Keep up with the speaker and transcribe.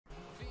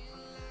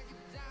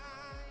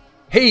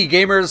Hey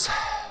gamers,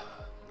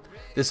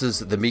 this is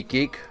the Meat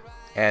Geek,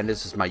 and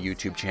this is my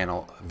YouTube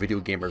channel, Video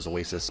Gamers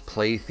Oasis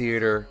Play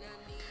Theater.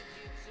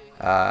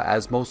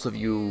 As most of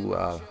you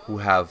who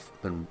have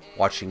been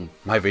watching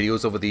my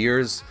videos over the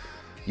years,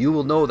 you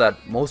will know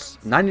that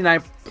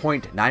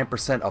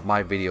 99.9% of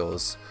my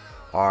videos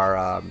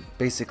are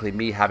basically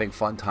me having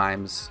fun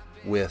times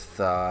with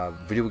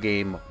video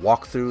game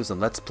walkthroughs and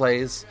let's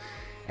plays,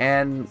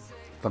 and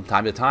from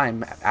time to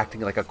time acting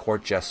like a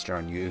court jester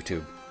on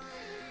YouTube.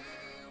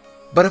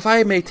 But if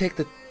I may take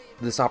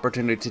this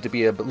opportunity to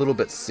be a little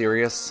bit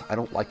serious, I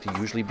don't like to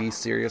usually be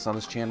serious on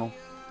this channel.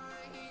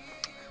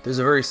 There's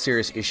a very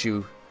serious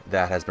issue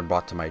that has been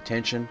brought to my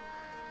attention.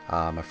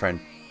 My friend,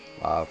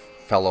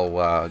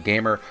 fellow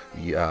gamer,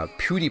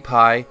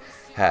 PewDiePie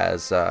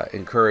has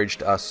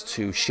encouraged us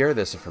to share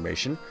this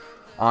information.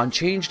 On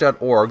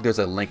change.org, there's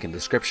a link in the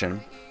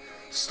description.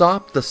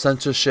 Stop the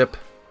censorship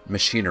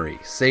machinery.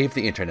 Save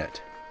the internet.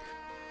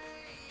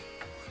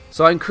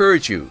 So I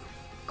encourage you,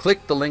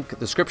 click the link in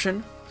the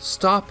description.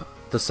 Stop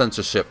the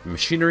censorship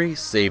machinery.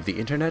 Save the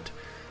internet.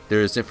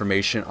 There is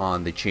information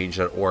on the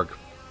change.org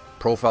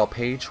profile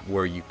page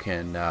where you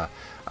can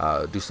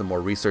do some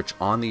more research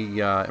on the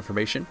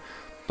information.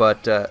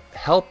 But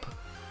help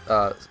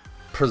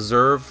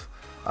preserve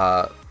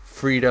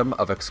freedom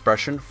of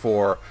expression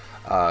for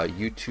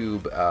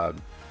YouTube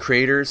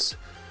creators,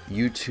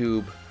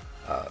 YouTube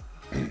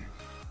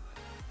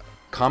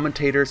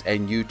commentators,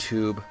 and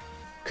YouTube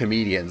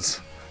comedians,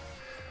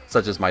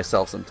 such as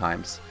myself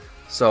sometimes.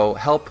 So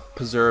help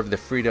preserve the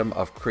freedom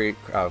of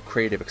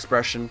creative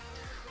expression,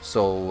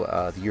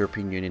 so the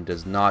European Union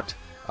does not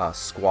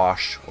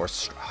squash or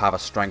have a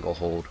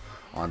stranglehold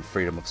on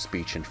freedom of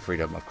speech and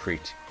freedom of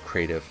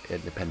creative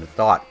independent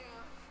thought.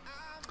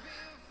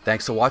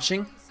 Thanks for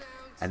watching,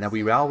 and now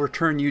we will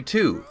return you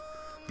to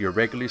your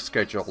regularly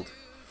scheduled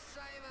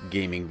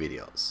gaming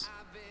videos.